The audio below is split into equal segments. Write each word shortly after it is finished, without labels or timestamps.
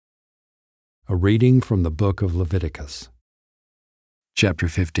A reading from the book of Leviticus. Chapter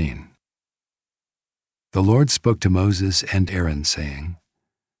 15. The Lord spoke to Moses and Aaron, saying,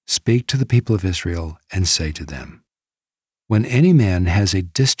 "Speak to the people of Israel and say to them, when any man has a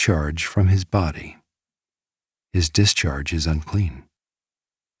discharge from his body, his discharge is unclean.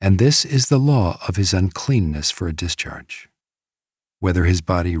 And this is the law of his uncleanness for a discharge. Whether his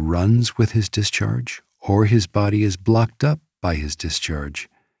body runs with his discharge, or his body is blocked up by his discharge,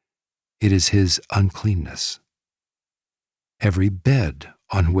 it is his uncleanness. Every bed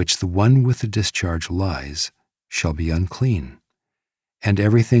on which the one with the discharge lies shall be unclean, and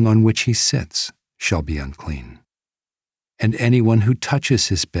everything on which he sits shall be unclean. And anyone who touches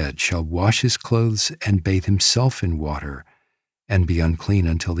his bed shall wash his clothes and bathe himself in water, and be unclean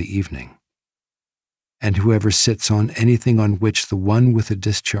until the evening. And whoever sits on anything on which the one with the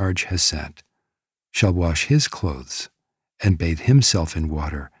discharge has sat shall wash his clothes and bathe himself in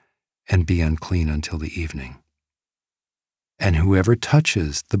water, and be unclean until the evening. And whoever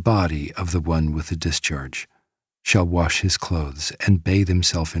touches the body of the one with the discharge shall wash his clothes and bathe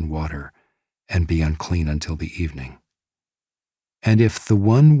himself in water, and be unclean until the evening. And if the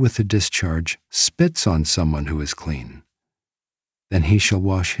one with the discharge spits on someone who is clean, then he shall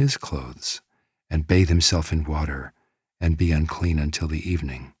wash his clothes and bathe himself in water, and be unclean until the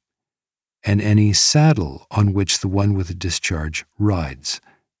evening. And any saddle on which the one with the discharge rides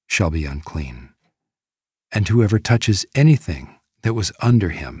shall be unclean. And whoever touches anything that was under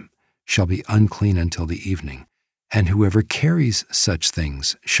him shall be unclean until the evening. And whoever carries such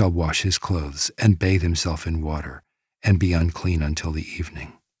things shall wash his clothes and bathe himself in water, and be unclean until the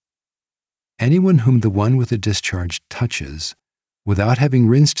evening. Anyone whom the one with the discharge touches, without having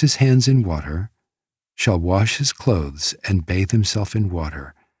rinsed his hands in water, shall wash his clothes and bathe himself in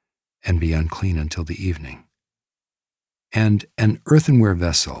water, and be unclean until the evening. And an earthenware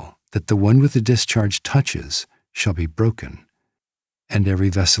vessel that the one with the discharge touches shall be broken, and every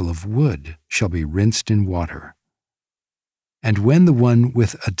vessel of wood shall be rinsed in water. And when the one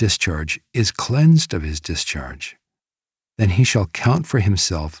with a discharge is cleansed of his discharge, then he shall count for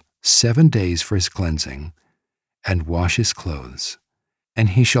himself 7 days for his cleansing, and wash his clothes,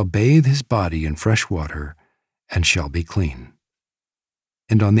 and he shall bathe his body in fresh water, and shall be clean.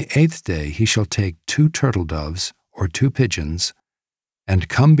 And on the 8th day he shall take 2 turtle doves or 2 pigeons, and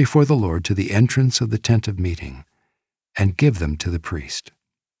come before the Lord to the entrance of the tent of meeting, and give them to the priest.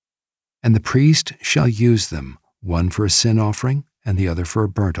 And the priest shall use them, one for a sin offering, and the other for a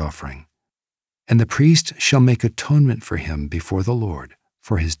burnt offering. And the priest shall make atonement for him before the Lord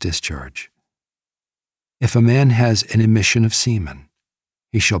for his discharge. If a man has an emission of semen,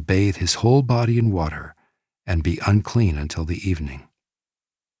 he shall bathe his whole body in water, and be unclean until the evening.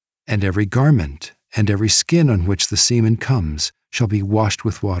 And every garment and every skin on which the semen comes shall be washed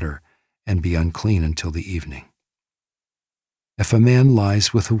with water, and be unclean until the evening. If a man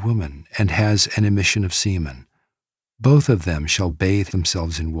lies with a woman and has an emission of semen, both of them shall bathe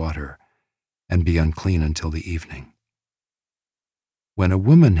themselves in water, and be unclean until the evening. When a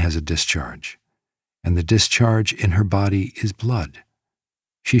woman has a discharge, and the discharge in her body is blood,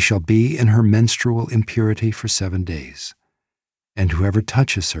 she shall be in her menstrual impurity for 7 days, and whoever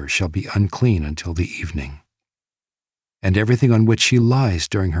touches her shall be unclean until the evening. And everything on which she lies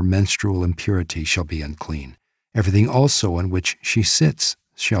during her menstrual impurity shall be unclean. Everything also on which she sits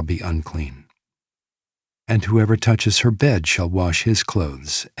shall be unclean. And whoever touches her bed shall wash his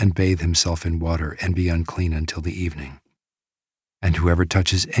clothes, and bathe himself in water, and be unclean until the evening. And whoever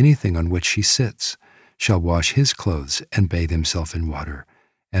touches anything on which she sits shall wash his clothes, and bathe himself in water,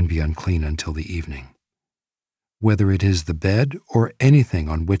 and be unclean until the evening. Whether it is the bed or anything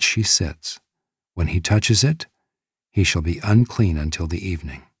on which she sits, when he touches it, he shall be unclean until the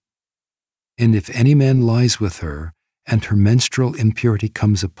evening. And if any man lies with her, and her menstrual impurity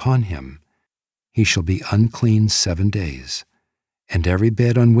comes upon him, he shall be unclean 7 days, and every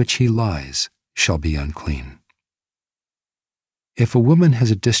bed on which he lies shall be unclean. If a woman has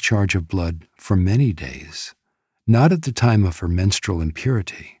a discharge of blood for many days, not at the time of her menstrual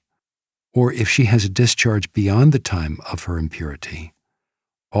impurity, or if she has a discharge beyond the time of her impurity,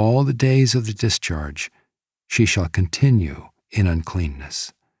 all the days of the discharge she shall continue in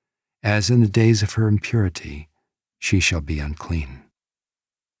uncleanness. As in the days of her impurity, she shall be unclean.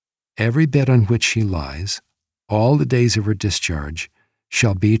 Every bed on which she lies, all the days of her discharge,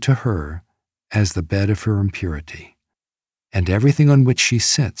 shall be to her as the bed of her impurity, and everything on which she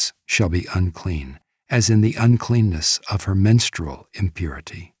sits shall be unclean, as in the uncleanness of her menstrual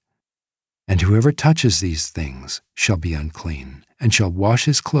impurity. And whoever touches these things shall be unclean, and shall wash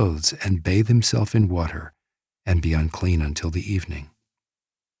his clothes and bathe himself in water, and be unclean until the evening.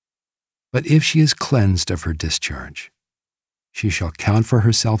 But if she is cleansed of her discharge, she shall count for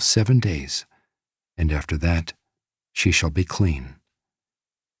herself 7 days, and after that she shall be clean.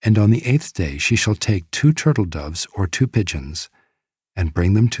 And on the 8th day she shall take 2 turtle doves or 2 pigeons, and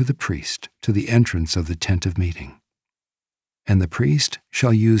bring them to the priest to the entrance of the tent of meeting. And the priest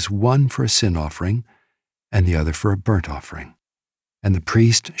shall use one for a sin offering, and the other for a burnt offering. And the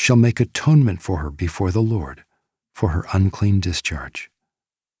priest shall make atonement for her before the Lord, for her unclean discharge.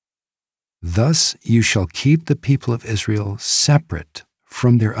 Thus you shall keep the people of Israel separate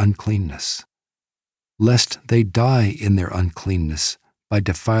from their uncleanness, lest they die in their uncleanness by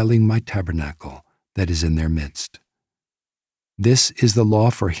defiling my tabernacle that is in their midst. This is the law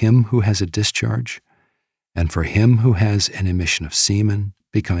for him who has a discharge, and for him who has an emission of semen,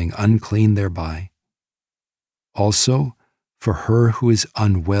 becoming unclean thereby. Also, for her who is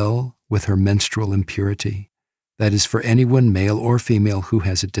unwell with her menstrual impurity, that is for anyone male or female who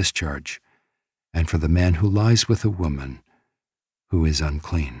has a discharge, and for the man who lies with a woman who is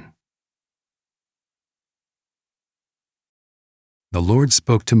unclean. The Lord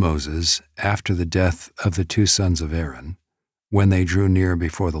spoke to Moses after the death of the 2 sons of Aaron, when they drew near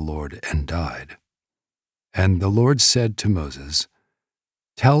before the Lord and died. And the Lord said to Moses,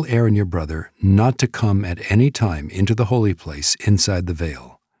 "Tell Aaron your brother not to come at any time into the holy place inside the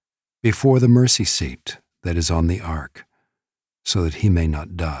veil, before the mercy seat that is on the ark, so that he may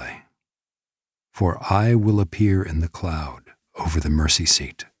not die. For I will appear in the cloud over the mercy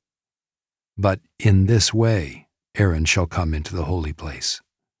seat. But in this way Aaron shall come into the holy place,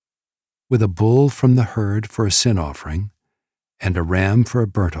 with a bull from the herd for a sin offering, and a ram for a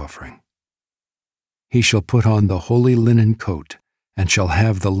burnt offering. He shall put on the holy linen coat, and shall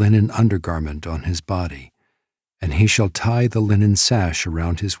have the linen undergarment on his body, and he shall tie the linen sash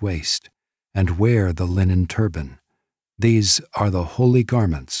around his waist, and wear the linen turban. These are the holy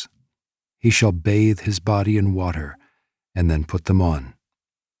garments. He shall bathe his body in water, and then put them on.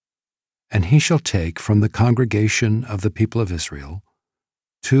 And he shall take from the congregation of the people of Israel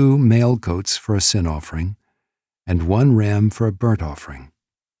 2 male goats for a sin offering, and 1 ram for a burnt offering.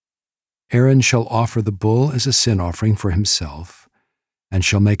 Aaron shall offer the bull as a sin offering for himself, and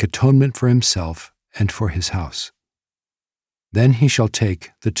shall make atonement for himself and for his house. Then he shall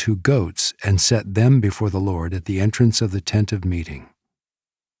take the 2 goats and set them before the Lord at the entrance of the tent of meeting.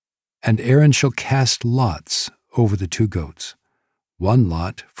 And Aaron shall cast lots over the 2 goats, 1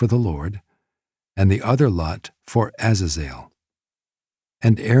 lot for the Lord, and the other lot for Azazel.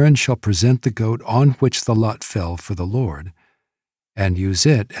 And Aaron shall present the goat on which the lot fell for the Lord, and use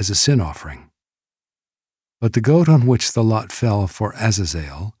it as a sin offering. But the goat on which the lot fell for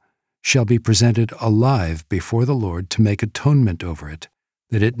Azazel shall be presented alive before the Lord to make atonement over it,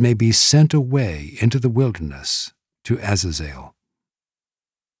 that it may be sent away into the wilderness to Azazel.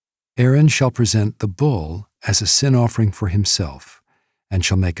 Aaron shall present the bull as a sin offering for himself, and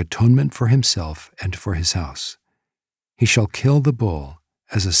shall make atonement for himself and for his house. He shall kill the bull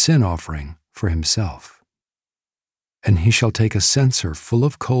as a sin offering for himself. And he shall take a censer full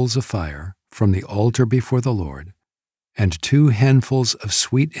of coals of fire from the altar before the Lord, and 2 handfuls of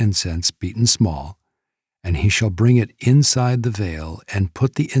sweet incense beaten small, and he shall bring it inside the veil and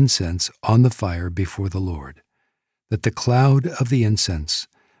put the incense on the fire before the Lord, that the cloud of the incense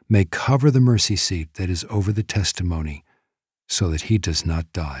may cover the mercy seat that is over the testimony, so that he does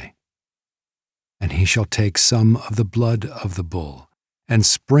not die. And he shall take some of the blood of the bull, and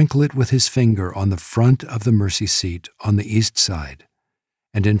sprinkle it with his finger on the front of the mercy seat on the east side.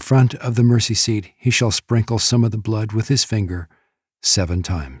 And in front of the mercy seat he shall sprinkle some of the blood with his finger 7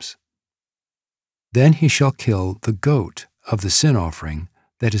 times. Then he shall kill the goat of the sin offering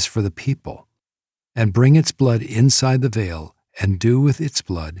that is for the people, and bring its blood inside the veil, and do with its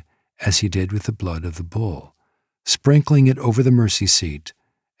blood as he did with the blood of the bull, sprinkling it over the mercy seat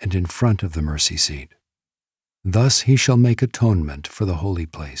and in front of the mercy seat. Thus he shall make atonement for the holy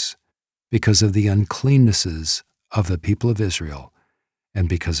place, because of the uncleannesses of the people of Israel, and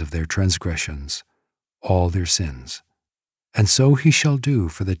because of their transgressions, all their sins. And so he shall do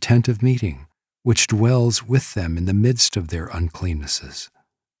for the tent of meeting, which dwells with them in the midst of their uncleannesses.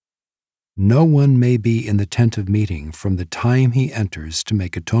 No one may be in the tent of meeting from the time he enters to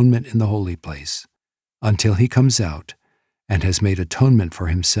make atonement in the holy place, until he comes out and has made atonement for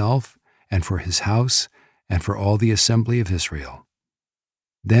himself and for his house and for all the assembly of Israel.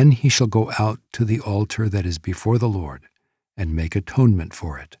 Then he shall go out to the altar that is before the Lord and make atonement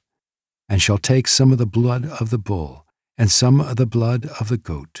for it, and shall take some of the blood of the bull and some of the blood of the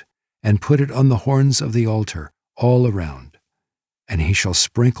goat, and put it on the horns of the altar all around. And he shall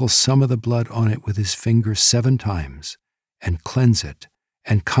sprinkle some of the blood on it with his finger 7 times, and cleanse it,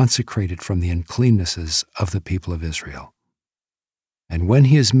 and consecrate it from the uncleannesses of the people of Israel. And when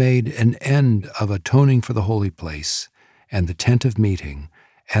he has made an end of atoning for the holy place, and the tent of meeting,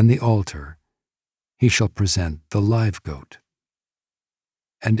 and the altar, he shall present the live goat.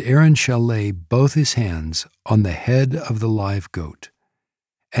 And Aaron shall lay both his hands on the head of the live goat,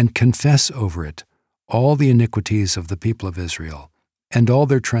 and confess over it all the iniquities of the people of Israel, and all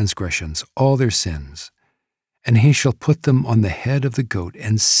their transgressions, all their sins. And he shall put them on the head of the goat,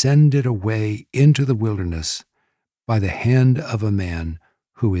 and send it away into the wilderness by the hand of a man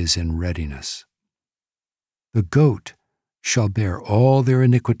who is in readiness. The goat shall bear all their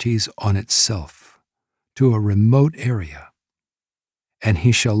iniquities on itself to a remote area, and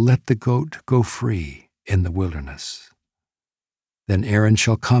he shall let the goat go free in the wilderness. Then Aaron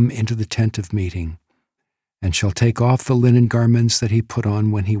shall come into the tent of meeting, and shall take off the linen garments that he put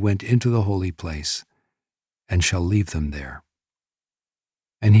on when he went into the holy place, and shall leave them there.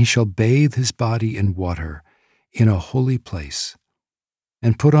 And he shall bathe his body in water in a holy place,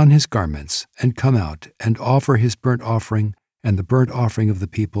 and put on his garments, and come out, and offer his burnt offering and the burnt offering of the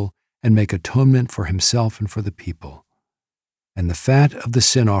people, and make atonement for himself and for the people. And the fat of the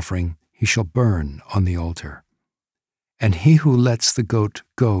sin offering he shall burn on the altar. And he who lets the goat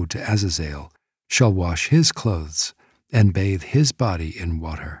go to Azazel shall wash his clothes, and bathe his body in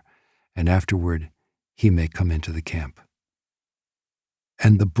water, and afterward he may come into the camp.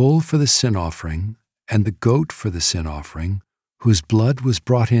 And the bull for the sin offering, and the goat for the sin offering, whose blood was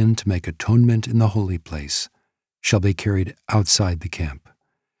brought in to make atonement in the holy place, shall be carried outside the camp.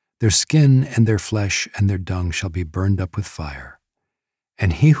 Their skin and their flesh and their dung shall be burned up with fire.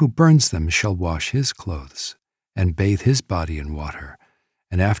 And he who burns them shall wash his clothes, and bathe his body in water,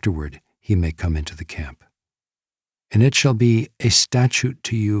 and afterward he may come into the camp. And it shall be a statute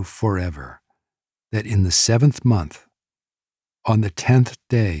to you forever, that in the 7th month, on the 10th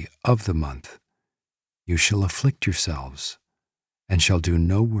day of the month, you shall afflict yourselves, and shall do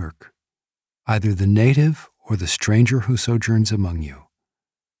no work, either the native or the stranger who sojourns among you.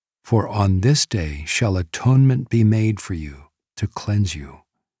 For on this day shall atonement be made for you to cleanse you.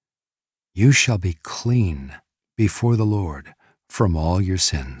 You shall be clean before the Lord from all your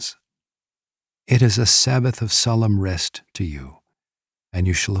sins. It is a Sabbath of solemn rest to you, and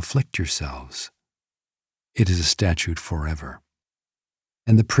you shall afflict yourselves. It is a statute forever.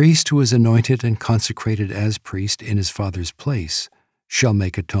 And the priest who is anointed and consecrated as priest in his father's place shall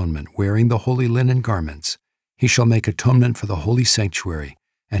make atonement, wearing the holy linen garments. He shall make atonement for the holy sanctuary,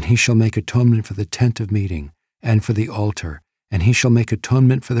 and he shall make atonement for the tent of meeting, and for the altar, and he shall make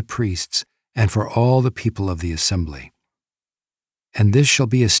atonement for the priests, and for all the people of the assembly. And this shall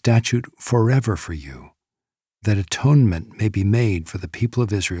be a statute forever for you, that atonement may be made for the people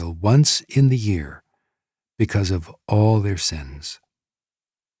of Israel once in the year, because of all their sins.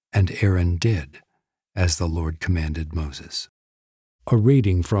 And Aaron did as the Lord commanded Moses. A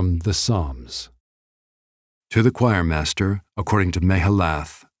reading from the Psalms. To the choir master, according to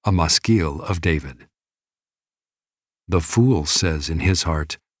Mahalath, a maskil of David. The fool says in his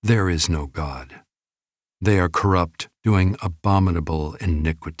heart, "There is no God." They are corrupt, doing abominable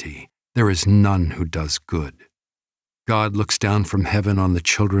iniquity. There is none who does good. God looks down from heaven on the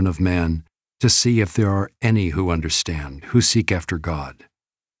children of man to see if there are any who understand, who seek after God.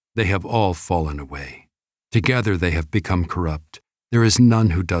 They have all fallen away. Together they have become corrupt. There is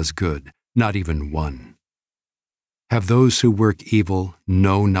none who does good, not even one. Have those who work evil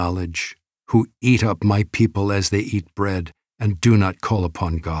no knowledge, who eat up my people as they eat bread, and do not call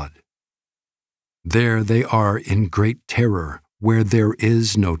upon God? There they are in great terror, where there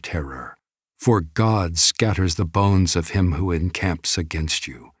is no terror. For God scatters the bones of him who encamps against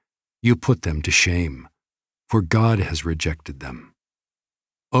you. You put them to shame, for God has rejected them.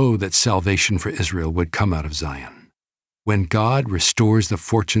 Oh, that salvation for Israel would come out of Zion. When God restores the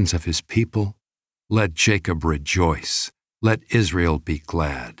fortunes of his people, let Jacob rejoice, let Israel be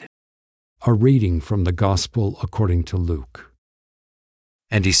glad. A reading from the Gospel according to Luke.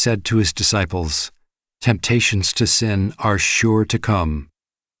 And he said to his disciples, Temptations to sin are sure to come,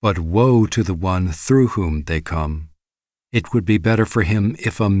 but woe to the one through whom they come. It would be better for him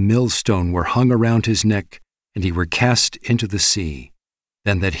if a millstone were hung around his neck and he were cast into the sea,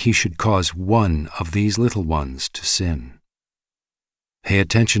 than that he should cause one of these little ones to sin. Pay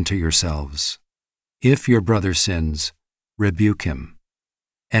attention to yourselves. If your brother sins, rebuke him.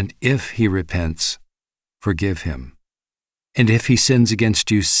 And if he repents, forgive him. And if he sins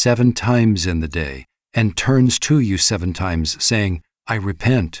against you 7 times in the day, and turns to you 7 times, saying, I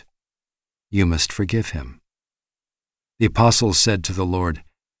repent, you must forgive him. The apostles said to the Lord,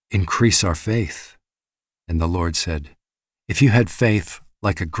 Increase our faith. And the Lord said, If you had faith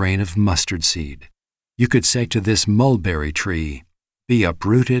like a grain of mustard seed. You could say to this mulberry tree, "Be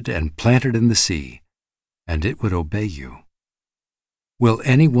uprooted and planted in the sea," and it would obey you. Will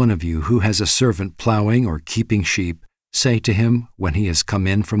any one of you who has a servant plowing or keeping sheep say to him when he has come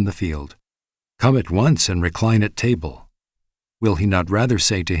in from the field, "Come at once and recline at table"? Will he not rather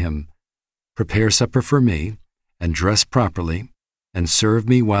say to him, "Prepare supper for me, and dress properly, and serve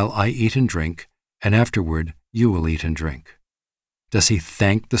me while I eat and drink, and afterward you will eat and drink"? Does he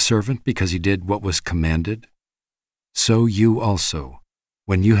thank the servant because he did what was commanded? So you also,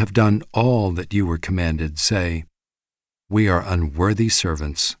 when you have done all that you were commanded, say, "We are unworthy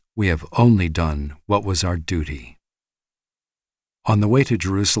servants. We have only done what was our duty." On the way to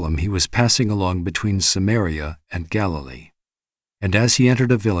Jerusalem, he was passing along between Samaria and Galilee. And as he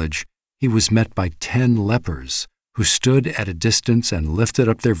entered a village, he was met by 10 lepers, who stood at a distance and lifted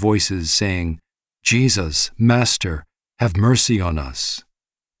up their voices, saying, "Jesus, Master, have mercy on us."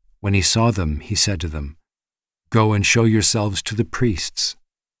 When he saw them, he said to them, "Go and show yourselves to the priests."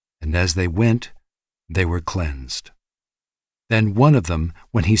 And as they went, they were cleansed. Then one of them,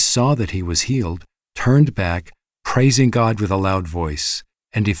 when he saw that he was healed, turned back, praising God with a loud voice,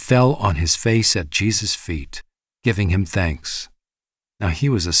 and he fell on his face at Jesus' feet, giving him thanks. Now he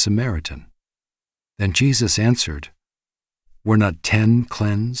was a Samaritan. Then Jesus answered, "Were not 10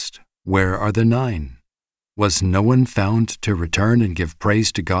 cleansed? Where are the 9? Was no one found to return and give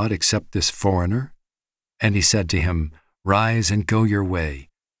praise to God except this foreigner?" And he said to him, "Rise and go your way.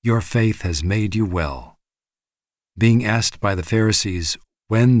 Your faith has made you well." Being asked by the Pharisees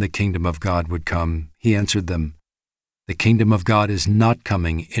when the kingdom of God would come, he answered them, "The kingdom of God is not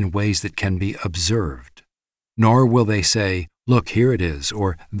coming in ways that can be observed. Nor will they say, 'Look, here it is,'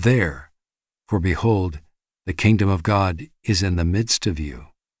 or 'there.' For behold, the kingdom of God is in the midst of you."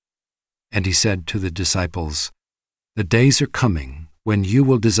 And he said to the disciples, "The days are coming when you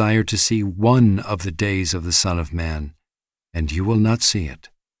will desire to see one of the days of the Son of Man, and you will not see it.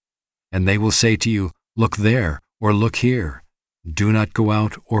 And they will say to you, 'Look there,' or 'Look here.' Do not go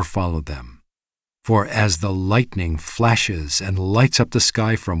out or follow them. For as the lightning flashes and lights up the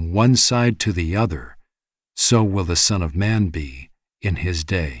sky from one side to the other, so will the Son of Man be in his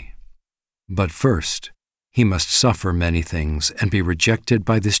day. But first, he must suffer many things and be rejected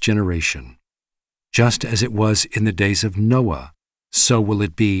by this generation. Just as it was in the days of Noah, so will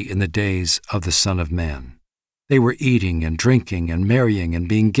it be in the days of the Son of Man. They were eating and drinking and marrying and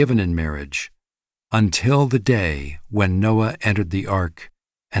being given in marriage, until the day when Noah entered the ark,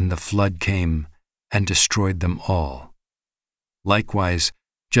 and the flood came and destroyed them all. Likewise,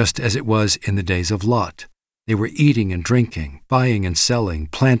 just as it was in the days of Lot, they were eating and drinking, buying and selling,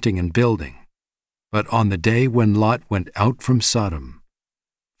 planting and building. But on the day when Lot went out from Sodom,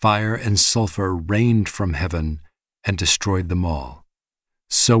 fire and sulfur rained from heaven and destroyed them all.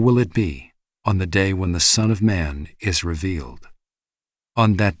 So will it be on the day when the Son of Man is revealed.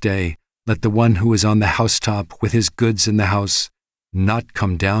 On that day, let the one who is on the housetop with his goods in the house not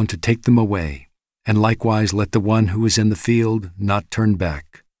come down to take them away, and likewise let the one who is in the field not turn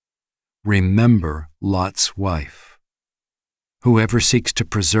back. Remember Lot's wife. Whoever seeks to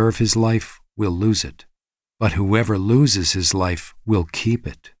preserve his life will lose it, but whoever loses his life will keep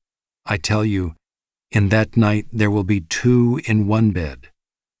it. I tell you, in that night there will be 2 in one bed.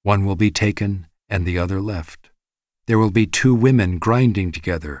 One will be taken and the other left. There will be 2 women grinding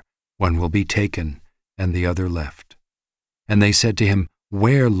together. One will be taken and the other left. And they said to him,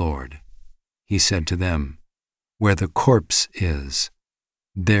 "Where, Lord?" He said to them, "Where the corpse is,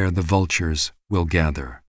 there the vultures will gather."